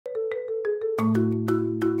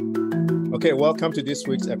Okay, welcome to this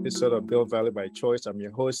week's episode of Build Value by Choice. I'm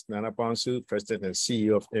your host, Nana Bonsu, President and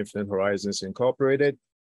CEO of Infinite Horizons Incorporated.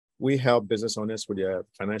 We help business owners with their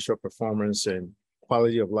financial performance and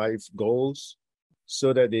quality of life goals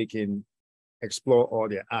so that they can explore all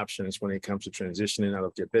their options when it comes to transitioning out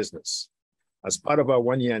of their business. As part of our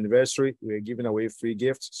one-year anniversary, we're giving away free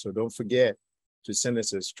gifts, so don't forget to send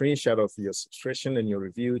us a screenshot of your subscription and your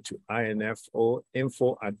review to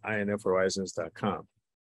info@infhorizons.com.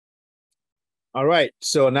 All right,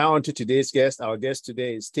 so now on to today's guest. Our guest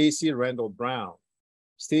today is Stacey Randall Brown.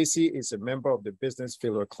 Stacey is a member of the Business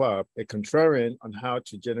Failure Club, a contrarian on how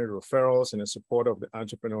to generate referrals and a supporter of the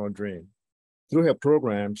entrepreneurial dream. Through her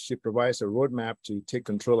program, she provides a roadmap to take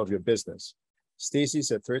control of your business. Stacey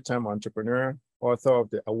is a third-time entrepreneur, author of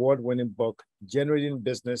the award-winning book, Generating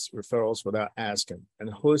Business Referrals Without Asking, and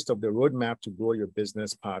host of the Roadmap to Grow Your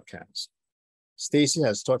Business podcast. Stacey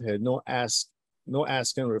has taught her no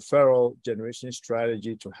asking referral generation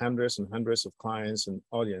strategy to hundreds and hundreds of clients and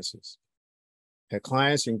audiences. Her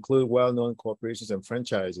clients include well-known corporations and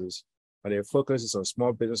franchises, but their focus is on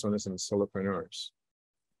small business owners and solopreneurs.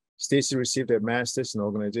 Stacey received a master's in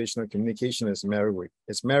organizational communication and is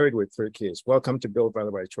married with 3 kids. Welcome to Build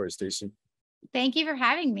Value by Choice, Stacey. Thank you for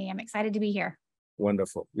having me. I'm excited to be here.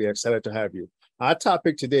 Wonderful. We're excited to have you. Our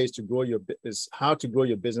topic today is how to grow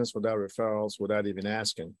your business without referrals, without even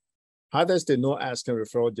asking. How does the no asking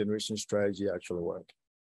referral generation strategy actually work?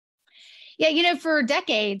 Yeah, for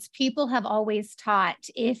decades, people have always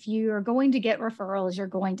taught if you are going to get referrals, you're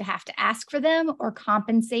going to have to ask for them or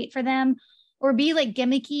compensate for them or be like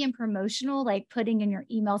gimmicky and promotional, like putting in your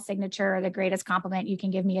email signature, the greatest compliment you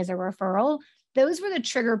can give me as a referral. Those were the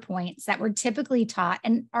trigger points that were typically taught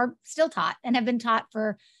and are still taught and have been taught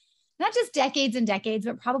for not just decades and decades,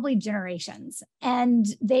 but probably generations. And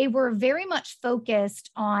they were very much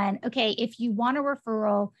focused on, okay, if you want a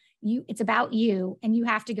referral, it's about you and you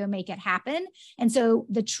have to go make it happen. And so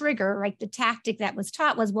the trigger, right, the tactic that was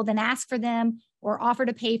taught was, well, then ask for them or offer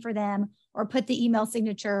to pay for them or put the email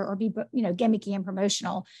signature or be, gimmicky and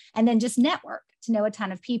promotional, and then just network to know a ton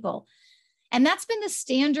of people. And that's been the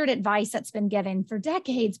standard advice that's been given for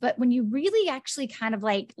decades. But when you really actually kind of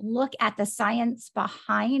like look at the science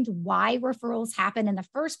behind why referrals happen in the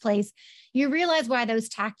first place, you realize why those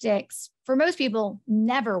tactics, for most people,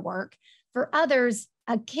 never work. For others,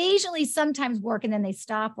 occasionally sometimes work and then they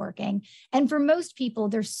stop working. And for most people,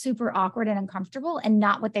 they're super awkward and uncomfortable and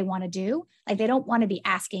not what they want to do. Like they don't want to be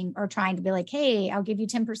asking or trying to be like, hey, I'll give you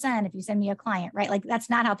 10% if you send me a client, right? Like that's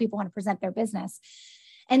not how people want to present their business.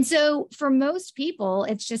 And so for most people,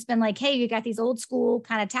 it's just been like, hey, you got these old school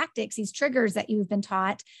kind of tactics, these triggers that you've been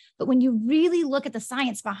taught. But when you really look at the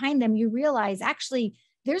science behind them, you realize actually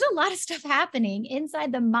there's a lot of stuff happening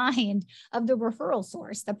inside the mind of the referral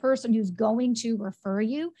source, the person who's going to refer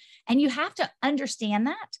you. And you have to understand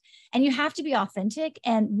that. And you have to be authentic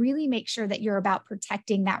and really make sure that you're about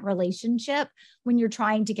protecting that relationship when you're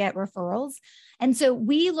trying to get referrals. And so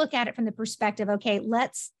we look at it from the perspective, okay,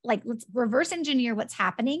 let's reverse engineer what's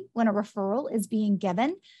happening when a referral is being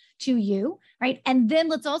given to you, right? And then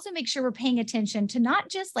let's also make sure we're paying attention to not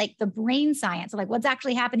just like the brain science of like what's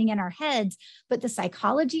actually happening in our heads, but the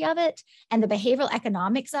psychology of it and the behavioral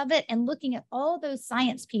economics of it, and looking at all those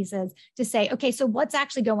science pieces to say, okay, so what's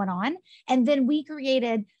actually going on? And then we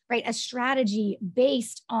created, right, a strategy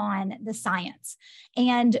based on the science.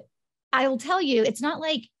 And I will tell you, it's not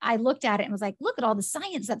like I looked at it and was like, look at all the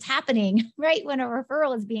science that's happening, right, when a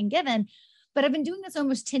referral is being given. But I've been doing this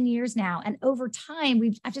almost 10 years now. And over time,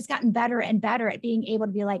 I've just gotten better and better at being able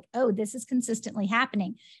to be like, oh, this is consistently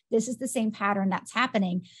happening. This is the same pattern that's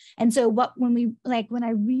happening. And so when I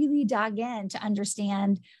really dug in to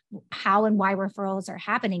understand how and why referrals are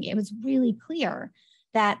happening, it was really clear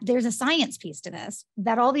that there's a science piece to this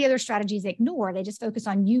that all the other strategies ignore. They just focus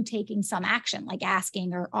on you taking some action, like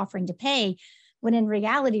asking or offering to pay, when in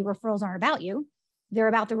reality, referrals aren't about you. They're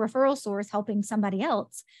about the referral source helping somebody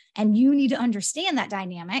else. And you need to understand that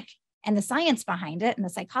dynamic and the science behind it and the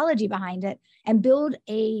psychology behind it, and build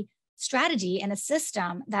a strategy and a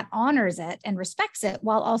system that honors it and respects it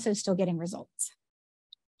while also still getting results.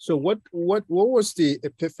 So what was the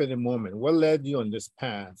epiphany moment? What led you on this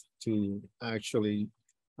path to actually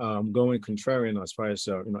going contrarian as far as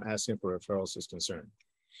asking for referrals is concerned?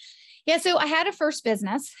 Yeah, so I had a first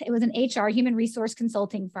business. It was an HR, human resource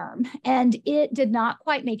consulting firm, and it did not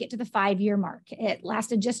quite make it to the 5-year mark. It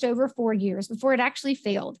lasted just over 4 years before it actually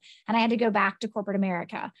failed. And I had to go back to corporate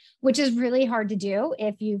America, which is really hard to do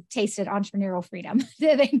if you've tasted entrepreneurial freedom, to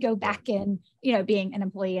then go back in, being an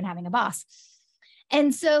employee and having a boss.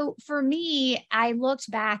 And so for me, I looked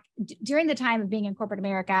back during the time of being in corporate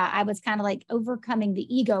America, I was kind of like overcoming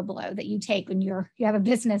the ego blow that you take when you have a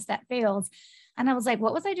business that fails. And I was like,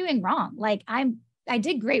 what was I doing wrong? Like I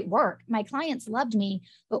did great work. My clients loved me,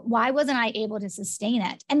 but why wasn't I able to sustain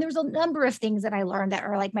it? And there's a number of things that I learned that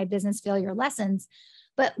are like my business failure lessons.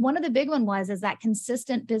 But one of the big one is that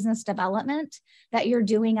consistent business development that you're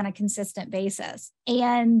doing on a consistent basis.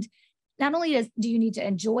 And not only do you need to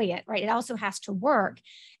enjoy it, right? It also has to work.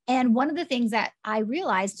 And one of the things that I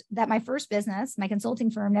realized that my first business, my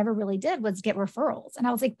consulting firm, never really did was get referrals. And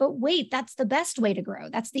I was like, but wait, that's the best way to grow.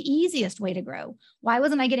 That's the easiest way to grow. Why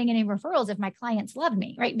wasn't I getting any referrals if my clients loved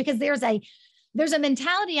me, right? Because there's a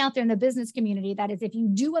mentality out there in the business community that is, if you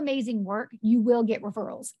do amazing work, you will get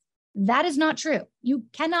referrals. That is not true. You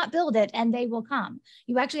cannot build it and they will come.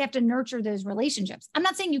 You actually have to nurture those relationships. I'm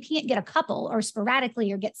not saying you can't get a couple or sporadically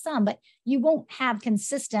or get some, but you won't have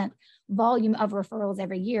consistent volume of referrals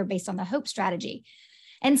every year based on the hope strategy.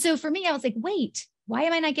 And so for me, I was like, wait, why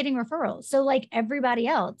am I not getting referrals? So like everybody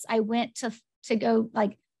else, I went to go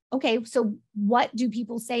like, okay, so what do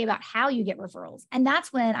people say about how you get referrals? And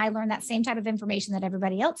that's when I learned that same type of information that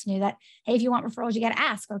everybody else knew, that, hey, if you want referrals, you got to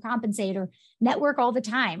ask or compensate or network all the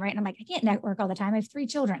time, right? And I'm like, I can't network all the time. I have 3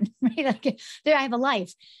 children, right? Like there, I have a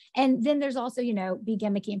life. And then there's also, be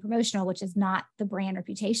gimmicky and promotional, which is not the brand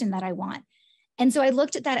reputation that I want. And so I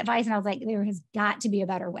looked at that advice and I was like, there has got to be a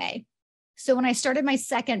better way. So when I started my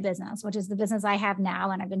second business, which is the business I have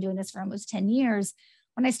now, and I've been doing this for almost 10 years,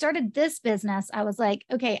 when I started this business, I was like,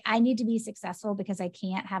 okay, I need to be successful because I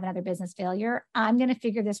can't have another business failure. I'm going to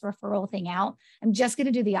figure this referral thing out. I'm just going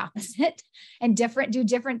to do the opposite and do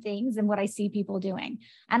different things than what I see people doing.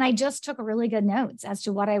 And I just took really good notes as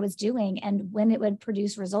to what I was doing and when it would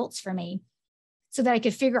produce results for me so that I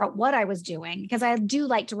could figure out what I was doing, because I do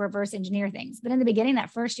like to reverse engineer things. But in the beginning,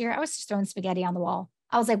 that first year, I was just throwing spaghetti on the wall.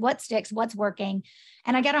 I was like, what sticks? What's working?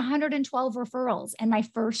 And I got 112 referrals in my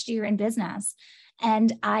first year in business.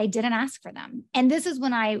 And I didn't ask for them. And this is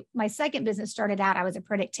when my second business started out. I was a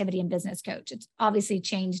productivity and business coach. It's obviously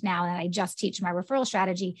changed now and I just teach my referral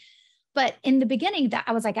strategy. But in the beginning, that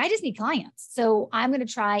I was like, I just need clients. So I'm going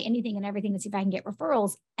to try anything and everything to see if I can get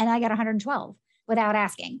referrals. And I got 112 without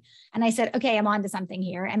asking. And I said, okay, I'm on to something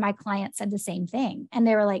here. And my client said the same thing. And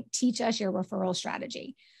they were like, teach us your referral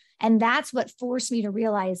strategy. And that's what forced me to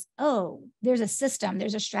realize, oh, there's a system,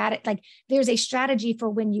 there's a strategy for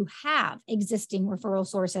when you have existing referral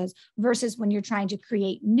sources versus when you're trying to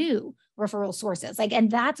create new referral sources.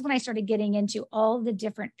 And that's when I started getting into all the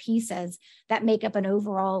different pieces that make up an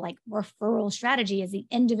overall referral strategy, as the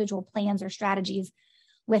individual plans or strategies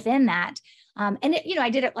within that. And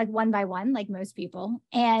I did it one by one, like most people.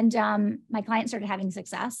 And my clients started having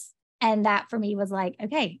success. And that for me was like,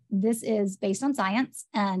 okay, this is based on science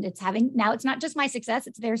and now it's not just my success,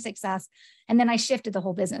 it's their success. And then I shifted the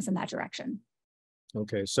whole business in that direction.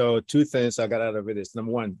 Okay. So 2 things I got out of it is,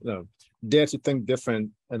 number one, dare to think different,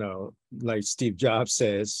 like Steve Jobs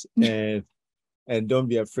says, and don't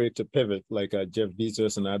be afraid to pivot, like Jeff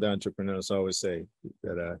Bezos and other entrepreneurs always say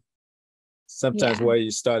that sometimes where you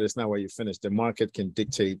start is not where you finish. The market can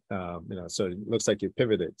dictate, so it looks like you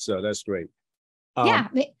pivoted. So that's great.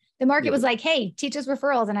 The market was like, hey, teach us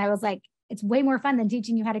referrals. And I was like, it's way more fun than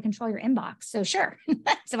teaching you how to control your inbox. So sure.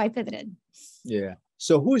 So I pivoted. Yeah.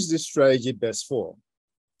 So who is this strategy best for?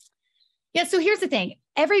 Yeah. So here's the thing.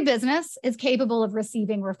 Every business is capable of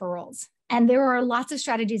receiving referrals. And there are lots of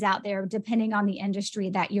strategies out there depending on the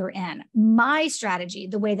industry that you're in. My strategy,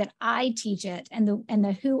 the way that I teach it and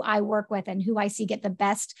the who I work with and who I see get the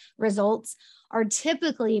best results are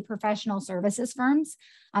typically professional services firms.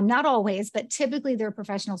 Not always, but typically they're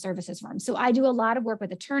professional services firms. So I do a lot of work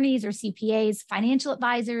with attorneys or CPAs, financial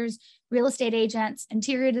advisors, real estate agents,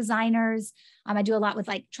 interior designers. I do a lot with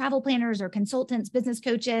travel planners or consultants, business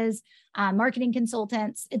coaches, marketing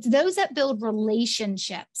consultants. It's those that build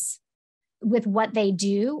relationships with what they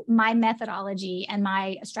do. My methodology and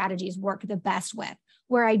my strategies work the best with.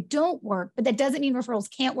 Where I don't work, but that doesn't mean referrals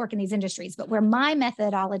can't work in these industries, but where my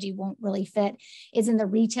methodology won't really fit is in the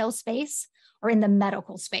retail space or in the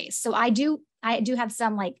medical space. So I do have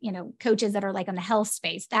some coaches that are in the health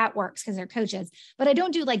space. That works because they're coaches, but I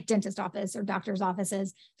don't do dentist office or doctor's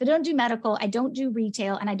offices. So I don't do medical, I don't do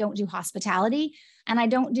retail, and I don't do hospitality. And I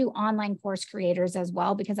don't do online course creators as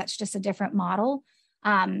well, because that's just a different model.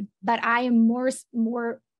 But I am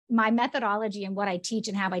more my methodology and what I teach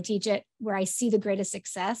and how I teach it, where I see the greatest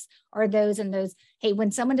success are those. Hey,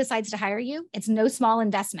 when someone decides to hire you, it's no small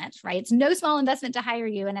investment, right? It's no small investment to hire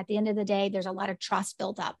you. And at the end of the day, there's a lot of trust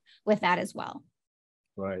built up with that as well.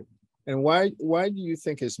 Right. And why do you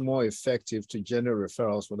think it's more effective to generate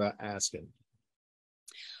referrals without asking?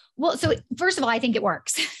 Well, so first of all, I think it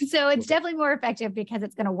works. So it's definitely more effective because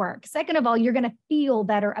it's going to work. Second of all, you're going to feel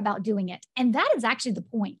better about doing it. And that is actually the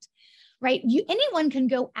point, right? Anyone can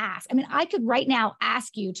go ask. I mean, I could right now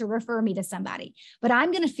ask you to refer me to somebody, but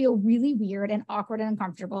I'm going to feel really weird and awkward and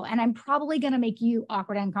uncomfortable. And I'm probably going to make you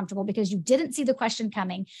awkward and uncomfortable because you didn't see the question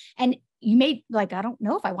coming. And you may like, I don't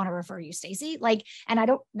know if I want to refer you, Stacey, and I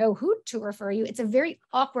don't know who to refer you. It's a very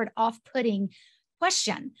awkward, off-putting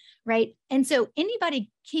question, right? And so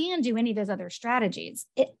anybody can do any of those other strategies.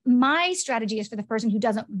 My strategy is for the person who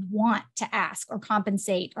doesn't want to ask or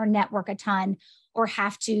compensate or network a ton or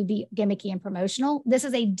have to be gimmicky and promotional. This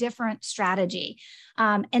is a different strategy.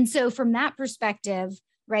 And so from that perspective,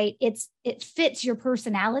 right, it fits your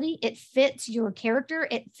personality, it fits your character,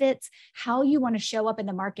 it fits how you want to show up in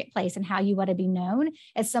the marketplace and how you want to be known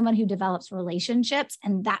as someone who develops relationships.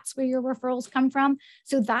 And that's where your referrals come from.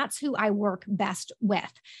 So that's who I work best with.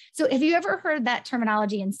 So have you ever heard that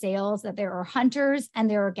terminology in sales that there are hunters and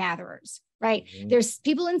there are gatherers? Right. Mm-hmm. There's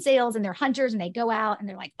people in sales and they're hunters and they go out and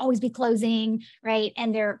they're like always be closing. Right.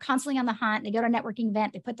 And they're constantly on the hunt. They go to a networking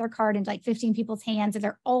event, they put their card into like 15 people's hands and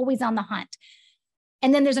they're always on the hunt.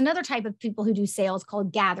 And then there's another type of people who do sales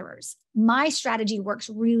called gatherers. My strategy works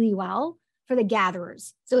really well for the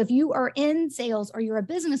gatherers. So if you are in sales or you're a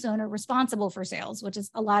business owner responsible for sales, which is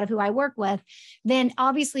a lot of who I work with, then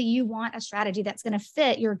obviously you want a strategy that's going to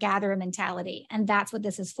fit your gatherer mentality. And that's what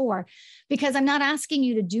this is for, because I'm not asking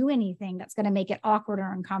you to do anything that's going to make it awkward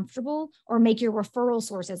or uncomfortable or make your referral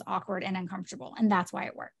sources awkward and uncomfortable. And that's why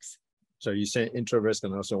it works. So you say introverts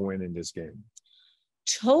can also win in this game.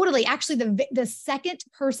 Totally. Actually, the second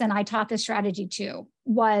person I taught this strategy to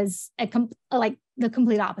was the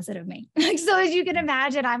complete opposite of me. So as you can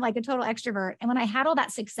imagine, I'm like a total extrovert. And when I had all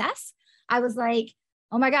that success, I was like,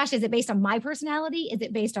 oh my gosh, is it based on my personality? Is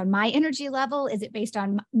it based on my energy level? Is it based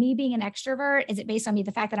on me being an extrovert? Is it based on the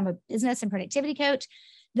fact that I'm a business and productivity coach?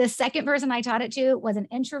 The second person I taught it to was an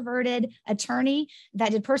introverted attorney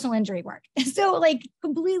that did personal injury work. So like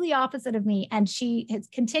completely opposite of me. And she has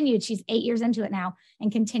continued, she's 8 years into it now and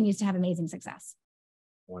continues to have amazing success.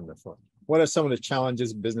 Wonderful. What are some of the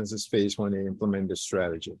challenges businesses face when they implement this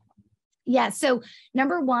strategy? Yeah. So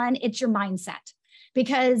number one, it's your mindset.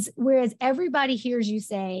 Because whereas everybody hears you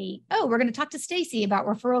say, oh, we're going to talk to Stacey about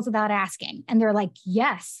referrals without asking. And they're like,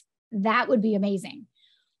 yes, that would be amazing.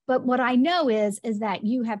 But what I know is that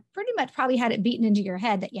you have pretty much probably had it beaten into your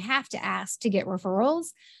head that you have to ask to get referrals.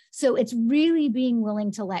 So it's really being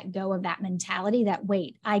willing to let go of that mentality that,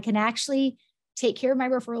 wait, I can actually take care of my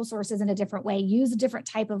referral sources in a different way, use a different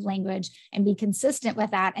type of language and be consistent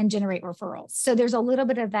with that and generate referrals. So there's a little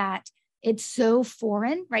bit of that. It's so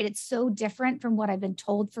foreign, right? It's so different from what I've been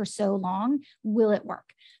told for so long. Will it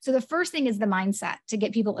work? So the first thing is the mindset to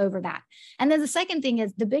get people over that. And then the second thing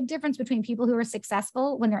is the big difference between people who are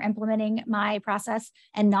successful when they're implementing my process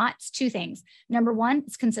and not, it's two things. Number one,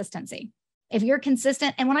 it's consistency. If you're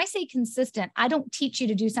consistent, and when I say consistent, I don't teach you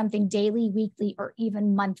to do something daily, weekly, or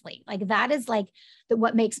even monthly. Like that is like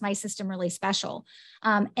what makes my system really special.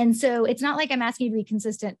 And so it's not like I'm asking you to be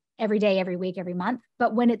consistent every day, every week, every month,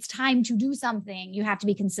 but when it's time to do something, you have to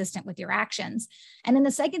be consistent with your actions. And then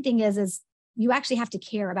the second thing is you actually have to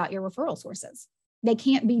care about your referral sources. They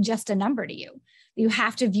can't be just a number to you. You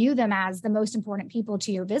have to view them as the most important people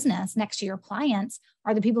to your business next to your clients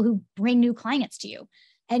are the people who bring new clients to you.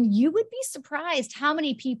 And you would be surprised how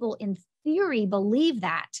many people in theory believe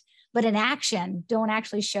that, but in action don't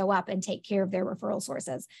actually show up and take care of their referral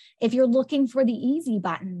sources. If you're looking for the easy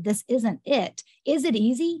button, this isn't it. Is it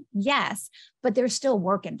easy? Yes, but there's still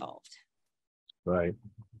work involved. Right.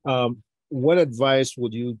 What advice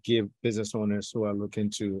would you give business owners who are looking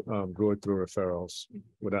to grow through referrals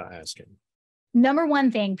without asking? Number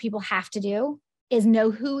one thing people have to do is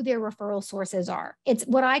know who their referral sources are. It's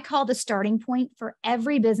what I call the starting point for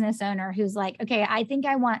every business owner who's like, okay, I think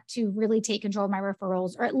I want to really take control of my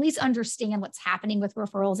referrals or at least understand what's happening with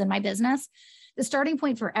referrals in my business. The starting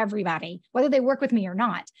point for everybody, whether they work with me or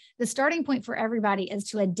not, the starting point for everybody is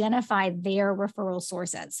to identify their referral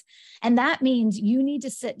sources. And that means you need to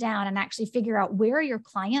sit down and actually figure out where are your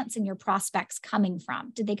clients and your prospects coming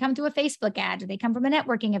from? Did they come through a Facebook ad? Did they come from a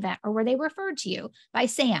networking event? Or were they referred to you by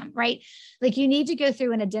Sam, right? Like you need to go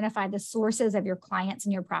through and identify the sources of your clients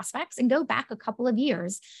and your prospects and go back a couple of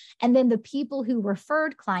years. And then the people who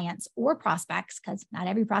referred clients or prospects, because not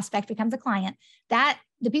every prospect becomes a client,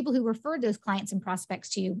 the people who referred those clients and prospects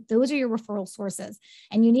to you, those are your referral sources.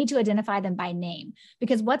 And you need to identify them by name,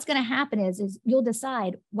 because what's going to happen is you'll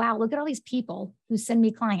decide, wow, look at all these people who send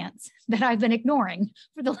me clients that I've been ignoring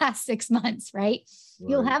for the last 6 months, right?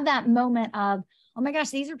 You'll have that moment of, oh my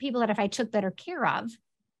gosh, these are people that if I took better care of,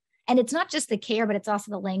 And it's not just the care, but it's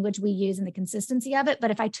also the language we use and the consistency of it.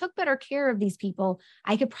 But if I took better care of these people,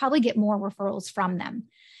 I could probably get more referrals from them.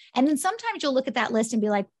 And then sometimes you'll look at that list and be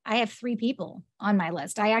like, I have 3 people on my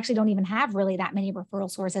list. I actually don't even have really that many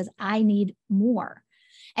referral sources. I need more.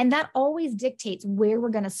 And that always dictates where we're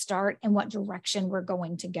going to start and what direction we're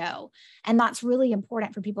going to go. And that's really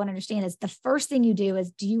important for people to understand is the first thing you do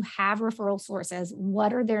is, do you have referral sources?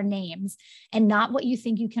 What are their names? And not what you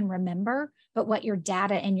think you can remember, but what your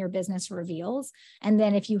data in your business reveals. And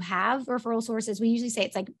then if you have referral sources, we usually say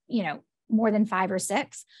it's like, more than 5 or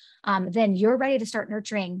 6, then you're ready to start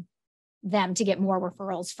nurturing them to get more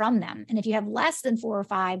referrals from them. And if you have less than 4 or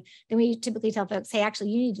 5, then we typically tell folks, hey,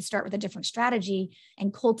 actually, you need to start with a different strategy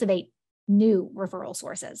and cultivate new referral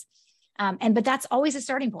sources. But that's always a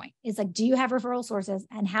starting point. It's like, do you have referral sources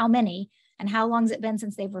and how many and how long has it been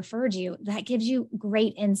since they've referred you? That gives you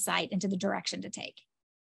great insight into the direction to take.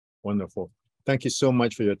 Wonderful. Thank you so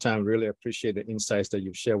much for your time. Really appreciate the insights that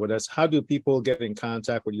you've shared with us. How do people get in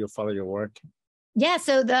contact with you or follow your work? Yeah,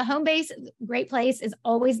 so the home base, great place, is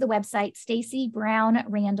always the website,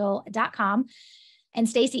 StaceyBrownRandall.com. And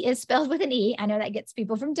Stacey is spelled with an E. I know that gets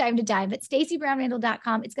people from time to time, but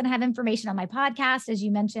StaceyBrownRandall.com. It's going to have information on my podcast, as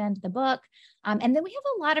you mentioned, the book. And then we have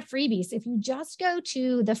a lot of freebies. If you just go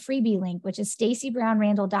to the freebie link, which is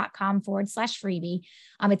StaceyBrownRandall.com/freebie,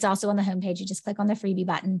 it's also on the homepage. You just click on the freebie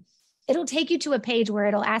button. It'll take you to a page where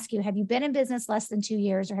it'll ask you, have you been in business less than 2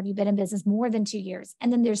 years or have you been in business more than 2 years?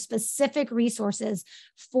 And then there's specific resources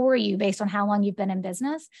for you based on how long you've been in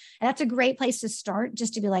business. And that's a great place to start,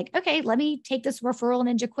 just to be like, okay, let me take this referral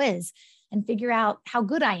ninja quiz and figure out how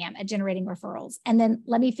good I am at generating referrals. And then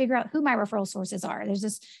let me figure out who my referral sources are.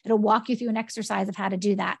 It'll walk you through an exercise of how to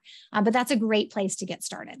do that. But that's a great place to get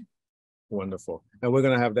started. Wonderful. And we're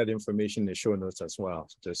going to have that information in the show notes as well.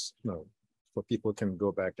 Just, for people can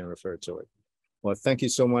go back and refer to it. Well, thank you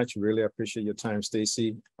so much. Really appreciate your time,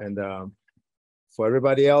 Stacey. And for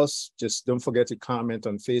everybody else, just don't forget to comment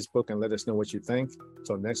on Facebook and let us know what you think.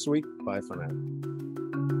 Until next week, bye for now.